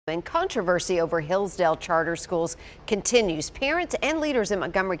And controversy over Hillsdale charter schools continues. Parents and leaders in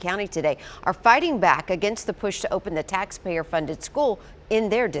Montgomery County today are fighting back against the push to open the taxpayer-funded school in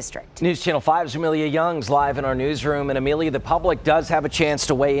their district. News Channel 5's Amelia Young's live in our newsroom. And Amelia, the public does have a chance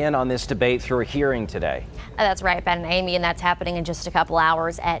to weigh in on this debate through a hearing today. That's right, Ben and Amy, and that's happening in just a couple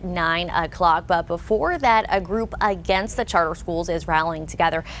hours at 9 o'clock. But before that, a group against the charter schools is rallying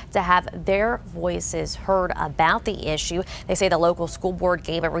together to have their voices heard about the issue. They say the local school board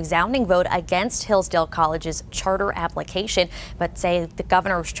gave a resounding vote against Hillsdale College's charter application, but say the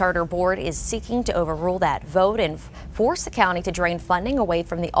governor's charter board is seeking to overrule that vote and force the county to drain funding away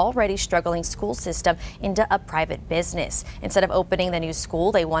from the already struggling school system into a private business. Instead of opening the new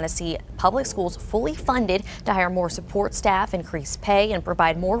school, they want to see public schools fully funded to hire more support staff, increase pay, and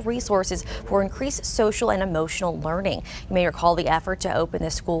provide more resources for increased social and emotional learning. You may recall the effort to open the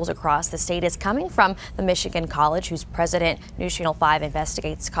schools across the state is coming from the Michigan College, whose president, News Channel 5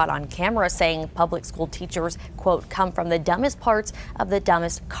 investigates, caught on camera saying public school teachers, quote, come from the dumbest parts of the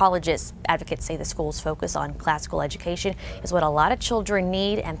dumbest colleges. Advocates say the school's focus on classical education is what a lot of children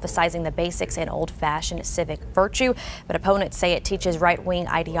need, emphasizing the basics and old-fashioned civic virtue. But opponents say it teaches right-wing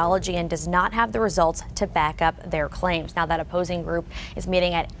ideology and does not have the results to back up their claims. Now, that opposing group is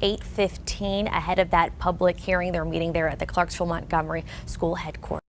meeting at 8:15 ahead of that public hearing. They're meeting there at the Clarksville Montgomery School headquarters.